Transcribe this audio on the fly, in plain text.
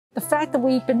The fact that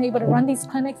we've been able to run these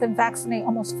clinics and vaccinate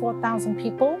almost 4,000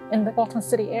 people in the Baltimore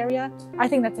City area, I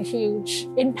think that's a huge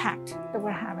impact that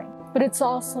we're having. But it's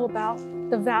also about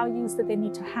the values that they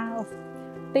need to have.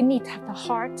 They need to have the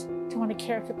heart to want to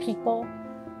care for people.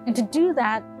 And to do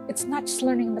that, it's not just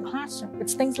learning in the classroom.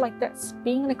 It's things like this,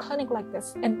 being in a clinic like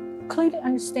this, and clearly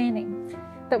understanding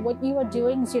that what you are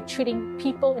doing is you're treating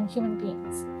people and human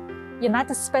beings. You're not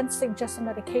dispensing just a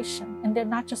medication, and they're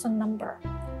not just a number.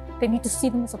 They need to see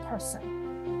them as a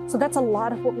person. So that's a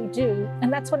lot of what we do,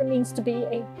 and that's what it means to be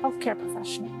a healthcare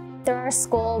professional. Through our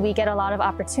school, we get a lot of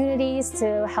opportunities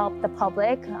to help the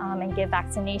public and give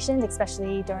vaccinations,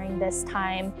 especially during this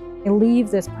time. I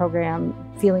leave this program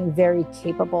feeling very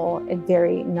capable and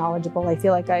very knowledgeable. I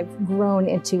feel like I've grown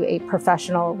into a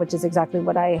professional, which is exactly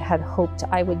what I had hoped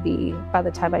I would be by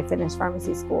the time I finished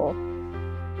pharmacy school.